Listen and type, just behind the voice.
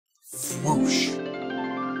Whoosh.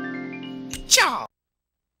 Cha!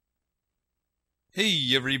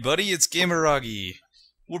 Hey everybody, it's Gameragi.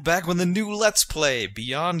 We're back with a new Let's Play,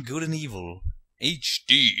 Beyond Good and Evil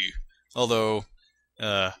HD. Although,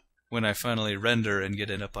 when I finally render and get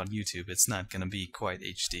it up on YouTube, it's not gonna be quite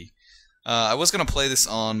HD. I was gonna play this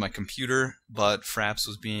on my computer, but Fraps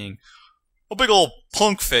was being a big ol'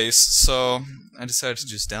 punk face, so I decided to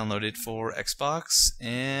just download it for Xbox,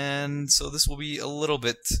 and so this will be a little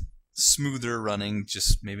bit smoother running,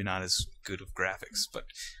 just maybe not as good of graphics, but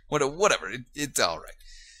whatever, it's alright.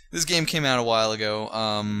 This game came out a while ago,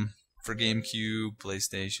 for Gamecube,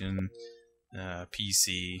 PlayStation,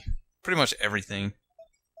 PC, pretty much everything.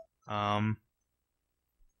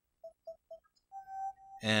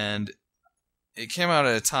 And it came out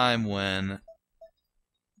at a time when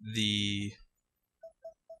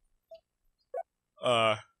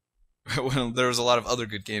when there was a lot of other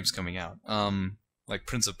good games coming out, like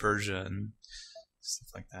Prince of Persia and stuff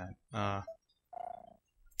like that.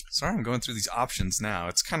 Sorry I'm going through these options now.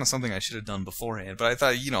 It's kind of something I should have done beforehand, but I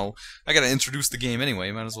thought, you know, I gotta introduce the game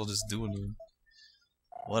anyway, might as well just do it.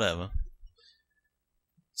 Whatever.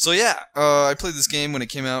 So yeah, I played this game when it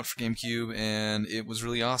came out for GameCube, and it was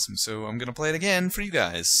really awesome, so I'm gonna play it again for you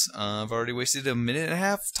guys. I've already wasted a minute and a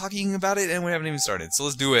half talking about it, and we haven't even started, so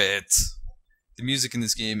let's do it! The music in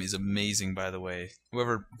this game is amazing, by the way.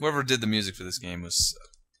 Whoever did the music for this game was a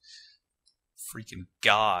freaking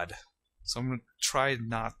god. So I'm gonna try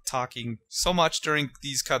not talking so much during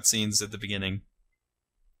these cutscenes at the beginning.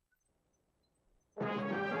 The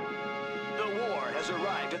war has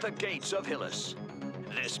arrived at the gates of Hillis.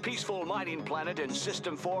 This peaceful mining planet in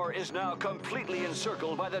System 4 is now completely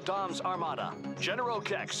encircled by the Dom's Armada. General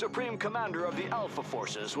Keck, Supreme Commander of the Alpha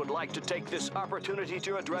Forces, would like to take this opportunity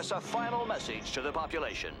to address a final message to the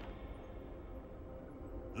population.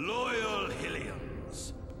 Loyal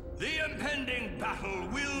Hillians, the impending battle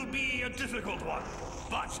will be a difficult one,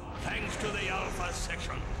 but thanks to the Alpha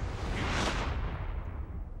section,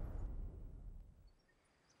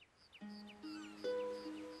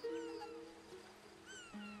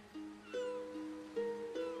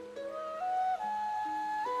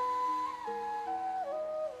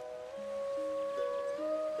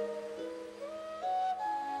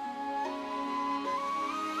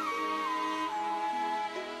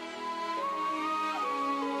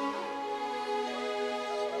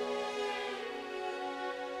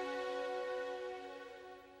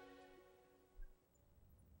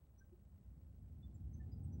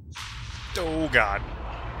 Oh god.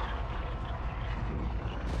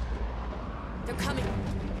 They're coming.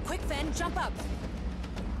 Quick, Fen, jump up.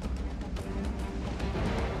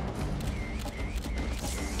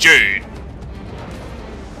 Jade!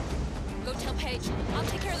 Go tell Pey'j. I'll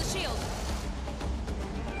take care of the shield.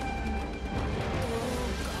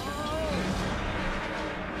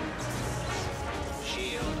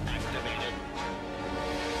 Shield activated.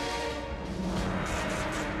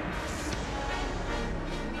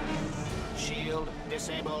 Shield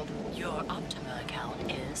disabled. Your Optima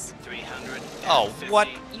account is 300. Oh, what?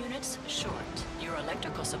 units short. Your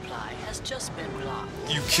electrical supply has just been blocked.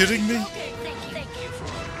 You kidding me? Okay, thank you for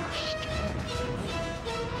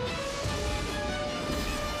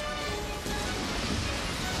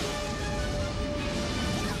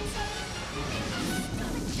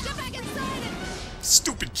Get back inside it!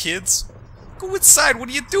 Stupid kids! Go inside, what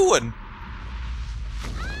are you doing?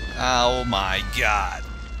 Oh my god.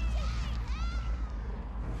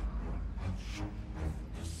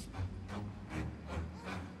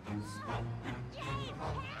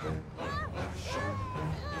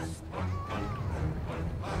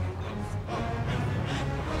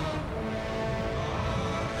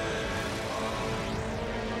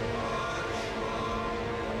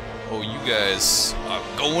 Oh, you guys are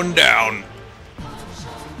going down.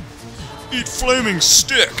 Eat flaming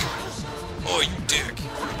stick! Oh, you dick.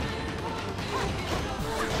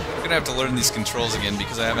 I'm gonna have to learn these controls again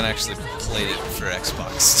because I haven't actually played it for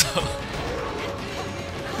Xbox, so...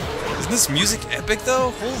 Isn't this music epic,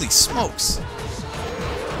 though? Holy smokes!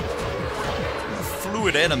 The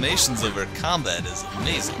fluid animations of her combat is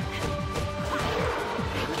amazing.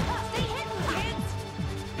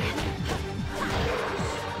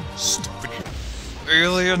 Stupid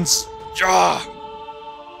aliens! Ah!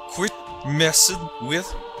 Quit messing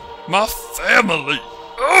with my family!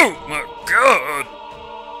 Oh my god!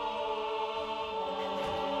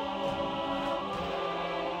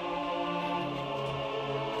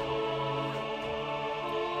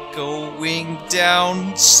 Going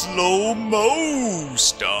down slow-mo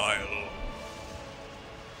style.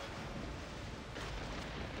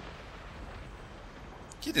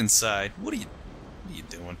 Get inside. What are you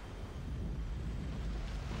doing?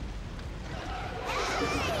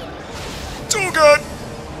 Too good!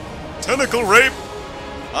 Tentacle rape!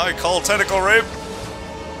 I call tentacle rape!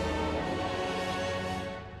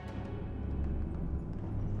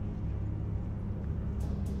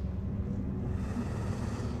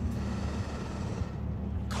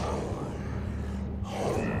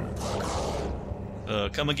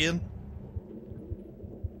 Come again?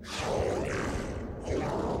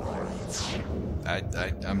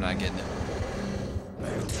 I'm not getting it.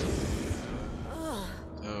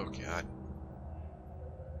 Oh god.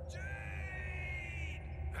 Jade!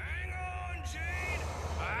 Hang on, Jade!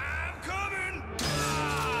 I'm coming!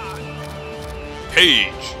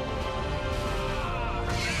 Pey'j!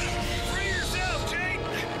 Free yourself, Jade!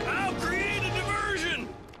 I'll create a diversion!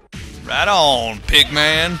 Right on,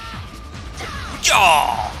 Pigman!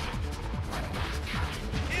 Yaw!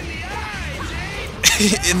 In the eye,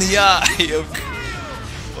 Jade! In the eye!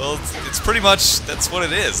 Well, it's pretty much, that's what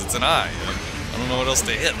it is. It's an eye. I don't know what else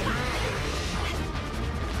to hit.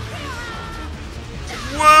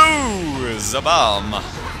 Whoa! Zabam!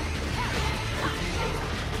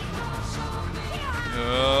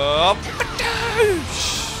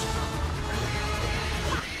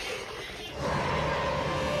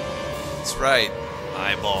 That's right,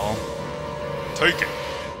 eyeball. Take it.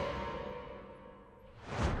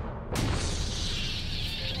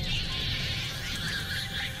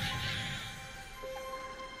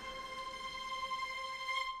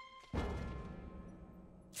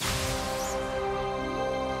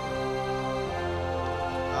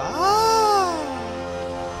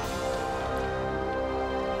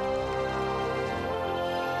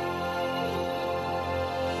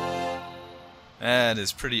 That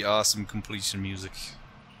is pretty awesome completion music.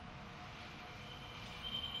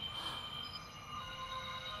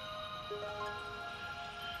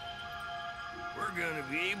 We're gonna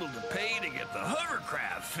be able to pay to get the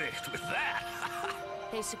hovercraft fixed with that.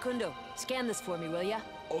 Hey, Secundo, scan this for me, will ya?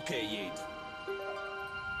 Okay, Jade.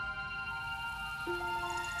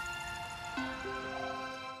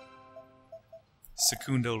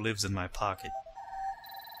 Secundo lives in my pocket.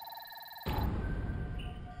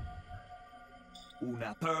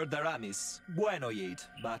 Una per daramis. Bueno, Jade,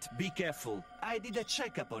 but be careful. I did a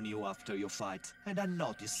checkup on you after your fight, and I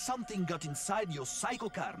noticed something got inside your psycho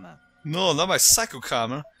karma. No, not my psycho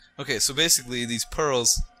karma. Okay, so basically these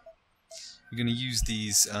pearls, you're gonna use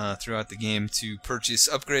these throughout the game to purchase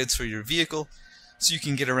upgrades for your vehicle, so you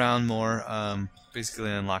can get around more,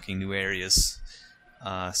 basically unlocking new areas.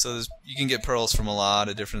 So you can get pearls from a lot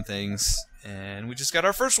of different things, and we just got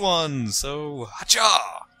our first one, so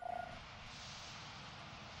hacha!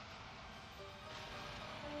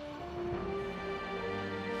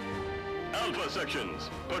 Alpha sections,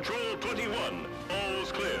 Patrol 21,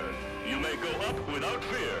 all's clear. You may go up without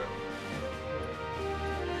fear.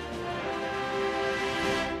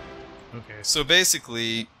 Okay, so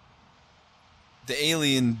basically, the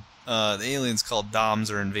aliens called Doms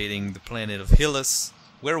are invading the planet of Hillus,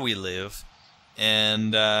 where we live,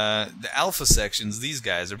 and the Alpha sections, these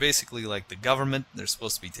guys, are basically like the government. They're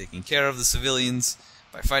supposed to be taking care of the civilians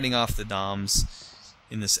by fighting off the Doms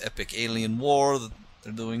in this epic alien war that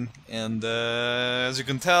they're doing, and as you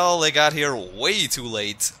can tell, they got here way too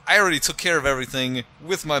late. I already took care of everything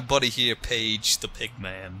with my buddy here, Pey'j, the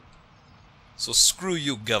Pigman. So screw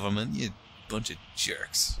you, government, you bunch of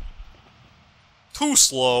jerks. Too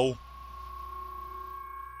slow.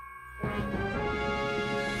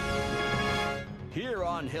 Here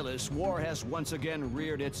on Hillus, war has once again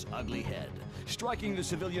reared its ugly head, striking the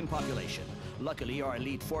civilian population. Luckily, our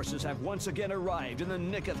elite forces have once again arrived in the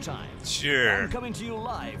nick of time. Sure. I'm coming to you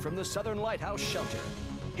live from the Southern Lighthouse Shelter.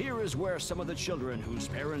 Here is where some of the children whose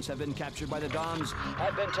parents have been captured by the Doms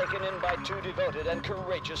have been taken in by two devoted and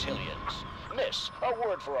courageous Hillians. Miss, a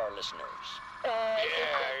word for our listeners.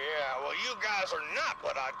 Yeah, well, you guys are not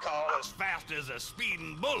what I'd call as fast as a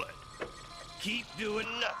speeding bullet. Keep doing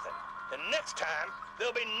nothing, and next time,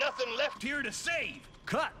 there'll be nothing left here to save.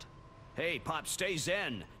 Cut! Hey, Pop, stay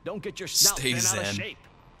zen. Don't get your snout Stay bent out of zen. shape.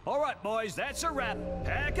 All right, boys, that's a wrap.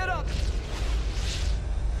 Pack it up.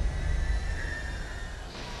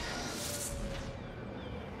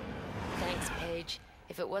 Thanks, Pey'j.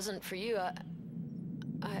 If it wasn't for you, I...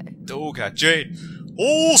 Oh god, Jade.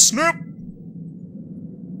 Oh snap!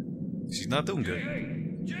 She's not doing good.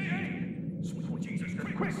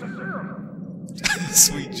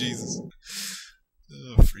 Sweet Jesus.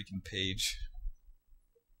 Oh, freaking Pey'j.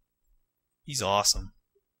 He's awesome.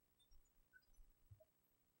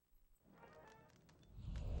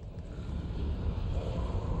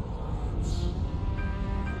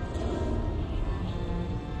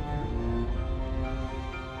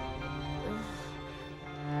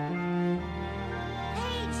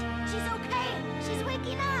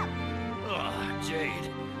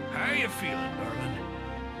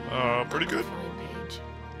 Pretty good. I'm fine, Pey'j.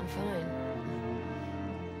 I'm fine.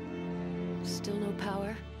 Still no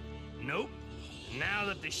power? Nope. Now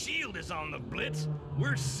that the shield is on the blitz,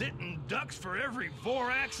 we're sitting ducks for every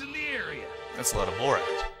Vorax in the area. That's a lot of borax.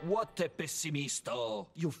 What a pessimisto!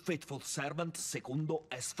 Your faithful servant, Secundo,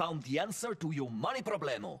 has found the answer to your money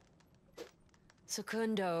problemo.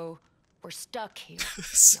 Secundo, we're stuck here. No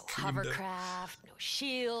Secundo. hovercraft, no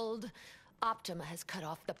shield. Optima has cut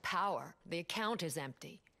off the power. The account is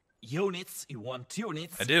empty. Units, you want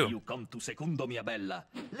units? I do. You come to Secundo, mia bella.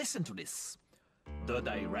 Listen to this. The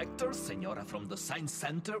director, Senora from the Science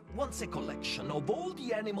Center, wants a collection of all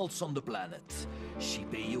the animals on the planet. She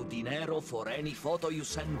pay you dinero for any photo you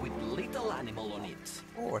send with little animal on it.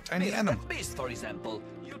 Oh, a tiny Mira, animal. that beast, for example.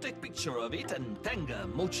 You take picture of it and tenga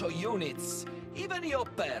mucho units. Even your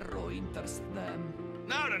perro interests them.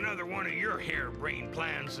 Not another one of your harebrained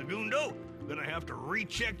plans, Segundo. Gonna have to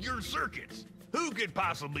recheck your circuits. Who could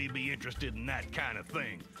possibly be interested in that kind of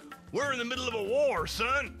thing? We're in the middle of a war,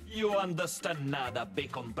 son. You understand nada,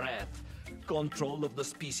 bacon breath. Control of the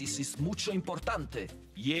species is mucho importante.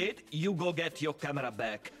 Yet, you go get your camera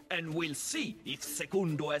back, and we'll see if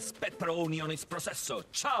Secundo has pepperoni on his processor.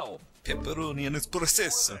 Ciao! Pepperoni and its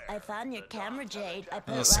processo. I found your camera, Jade. I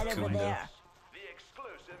put Oh, it right Secundo. over there.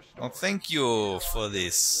 Well, thank you for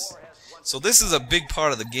this. So this is a big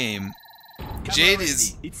part of the game. Jade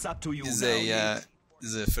Gameragi, it's up to you is now,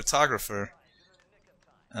 a photographer.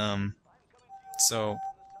 So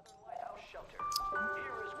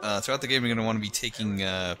throughout the game, you're gonna want to be taking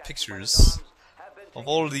pictures of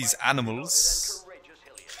all these animals,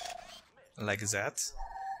 like that,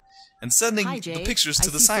 and sending Hi, the Jade. pictures to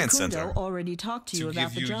I the see science Secundo center already talked to you to about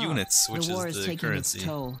give the you job. units, which the war is the taking currency. its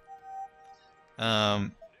toll.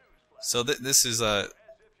 So this is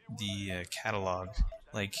the catalog.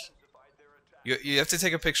 Like you have to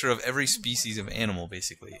take a picture of every species of animal,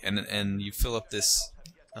 basically, and you fill up this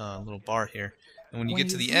little bar here. And when you get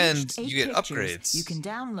to the end, you get upgrades. You can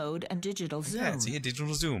download a digital zoom. Yeah, see a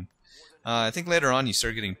digital zoom. I think later on you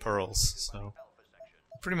start getting pearls, so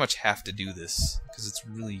you pretty much have to do this because it's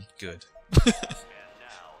really good.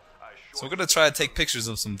 So we're gonna try to take pictures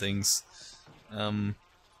of some things.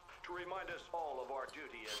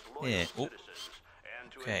 Yeah. Oh.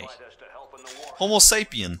 Okay. Homo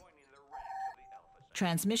sapien.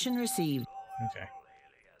 Transmission received. Okay.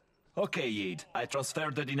 Okay, Yid. I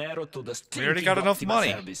transferred the dinero to the We already got enough Optima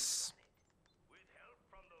money. service.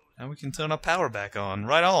 Now we can turn our power back on.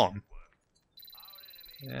 Right on.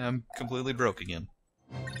 Yeah, I'm completely broke again.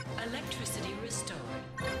 Electricity restored.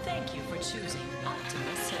 Thank you for choosing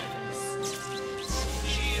Optima Service.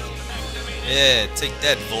 Yeah, take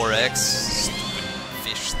that, Vorax. Stupid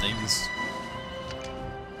fish things.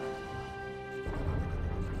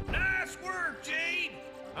 Nice work, Jade.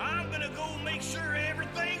 I'm gonna go make sure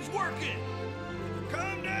everything's working.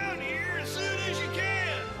 Come down here as soon as you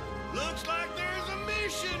can. Looks like there's a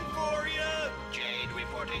mission for you. Jade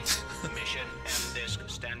reporting. Mission M-Disc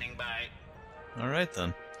standing by. Alright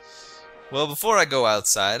then. Well, before I go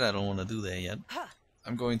outside, I don't want to do that yet.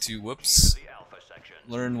 I'm going to, whoops,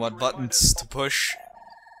 learn what buttons to push.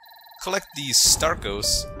 Collect these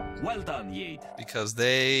Starkos, Well done, Yid. because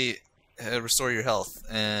they restore your health,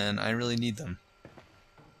 and I really need them.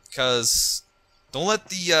 Because don't let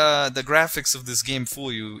the graphics of this game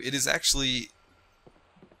fool you. It is actually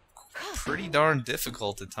pretty darn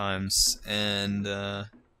difficult at times, and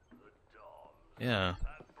yeah.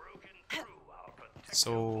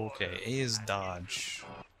 So okay, A is dodge.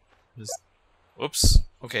 Whoops.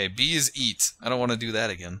 Okay, B is eat. I don't want to do that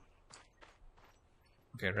again.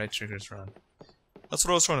 Okay, right trigger is run. That's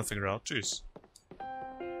what I was trying to figure out. Jeez.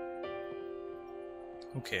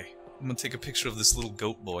 Okay, I'm gonna take a picture of this little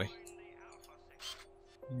goat boy.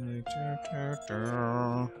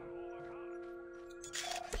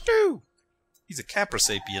 He's a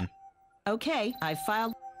caprosapien. Okay, I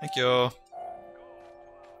filed. Thank you.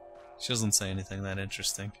 She doesn't say anything that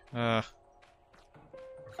interesting.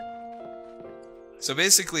 So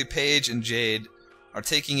basically, Pey'j and Jade are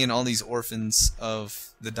taking in all these orphans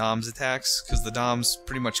of the Dom's attacks, because the Doms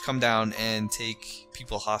pretty much come down and take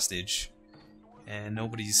people hostage, and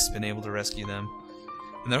nobody's been able to rescue them.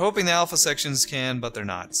 And they're hoping the Alpha sections can, but they're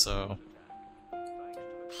not, so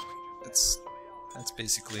that's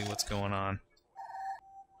basically what's going on.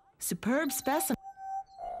 Superb specimen.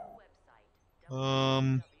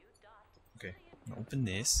 Okay, open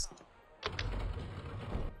this.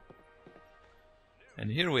 And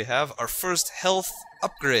here we have our first health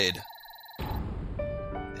upgrade.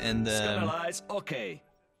 And Stabilize, okay.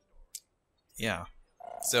 yeah.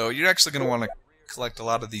 So you're actually going to want to collect a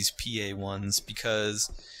lot of these PA ones because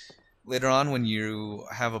later on when you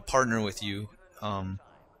have a partner with you,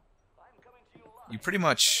 you pretty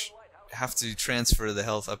much have to transfer the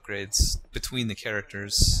health upgrades between the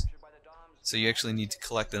characters. So you actually need to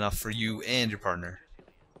collect enough for you and your partner.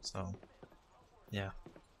 So, yeah.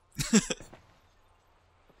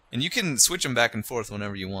 And you can switch them back and forth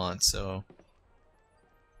whenever you want, so...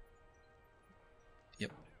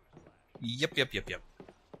 Yep. Yep.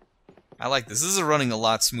 I like this. This is running a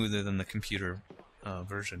lot smoother than the computer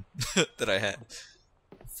version that I had.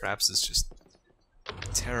 Fraps is just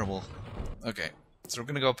terrible. Okay, so we're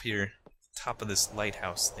gonna go up here, top of this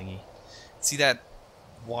lighthouse thingy. See that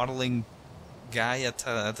waddling guy at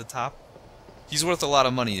the top? He's worth a lot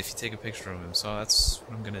of money if you take a picture of him, so that's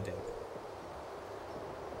what I'm gonna do.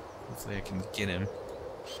 Hopefully I can get him.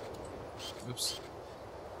 Oops.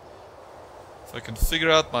 If I can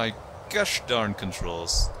figure out my gosh darn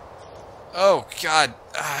controls. Oh god.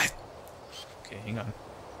 Okay, hang on.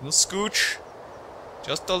 A little scooch.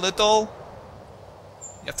 Just a little.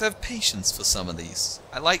 You have to have patience for some of these.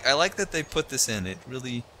 I like that they put this in. It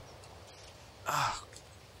really... Ah.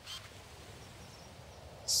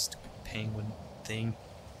 Stupid penguin thing.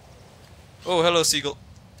 Oh, hello, seagull.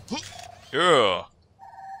 Yeah.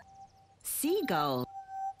 Seagull.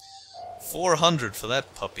 400 for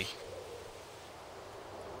that puppy.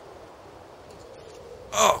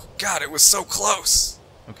 Oh god, it was so close.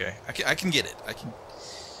 Okay, I can get it. I can.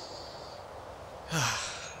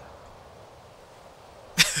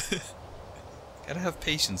 Gotta have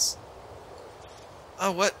patience.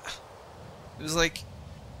 Oh, what? It was like...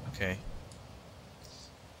 Okay.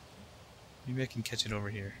 Maybe I can catch it over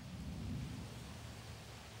here.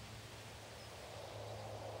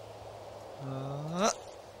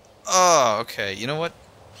 Oh, okay. You know what?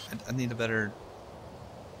 I need a better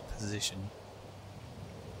position.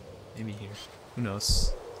 Maybe here. Who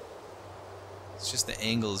knows? It's just the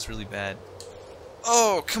angle is really bad.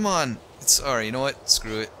 Oh, come on! It's alright, you know what?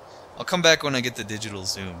 Screw it. I'll come back when I get the digital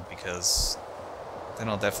zoom, because then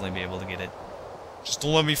I'll definitely be able to get it. Just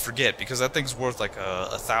don't let me forget, because that thing's worth like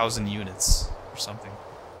 1,000 units or something.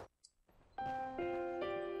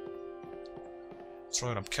 That's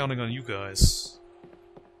right, I'm counting on you guys.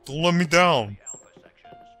 Don't let me down!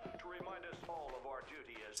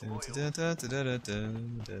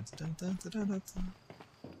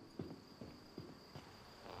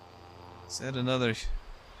 Is that another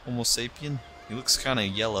Homo sapien? He looks kind of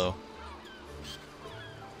yellow.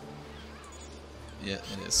 Yeah,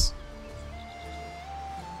 it is.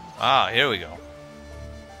 Ah, here we go.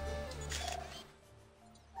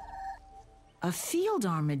 A field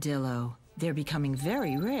armadillo. They're becoming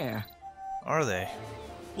very rare. Are they?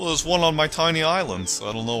 Well, there's one on my tiny island, so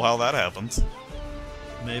I don't know how that happened.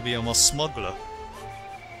 Maybe I'm a smuggler.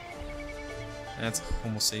 That's a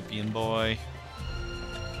Homo sapien boy.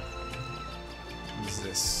 Who's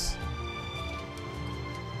this?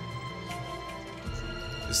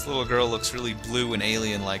 This little girl looks really blue and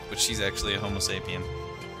alien-like, but she's actually a Homo sapien.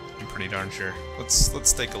 I'm pretty darn sure.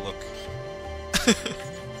 Let's take a look.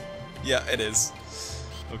 Yeah, it is.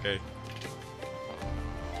 Okay.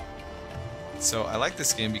 So I like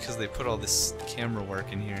this game because they put all this camera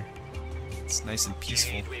work in here. It's nice and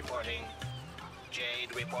peaceful. Jade reporting.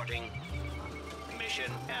 Jade reporting.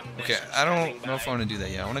 Mission Okay, I don't know if I want to do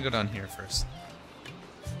that yet. I want to go down here first.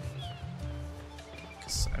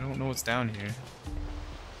 Cause I don't know what's down here.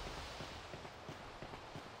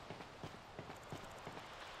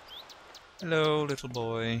 Hello, little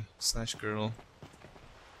boy / girl.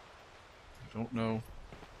 I don't know.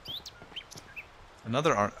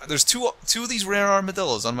 Another there's two of these rare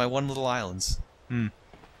armadillos on my one little islands.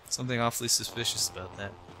 Something awfully suspicious about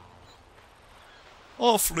that.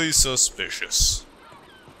 Awfully suspicious.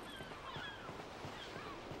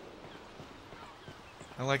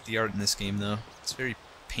 I like the art in this game though. It's very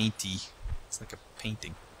painty. It's like a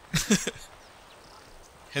painting.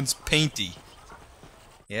 Hence painty.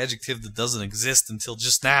 The adjective that doesn't exist until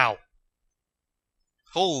just now.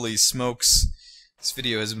 Holy smokes. This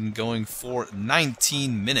video has been going for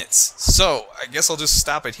 19 minutes. So, I guess I'll just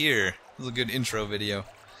stop it here. It was a good intro video.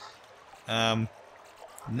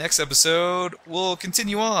 Next episode, we'll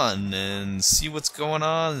continue on and see what's going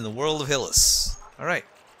on in the world of Hillis. Alright,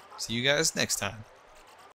 see you guys next time.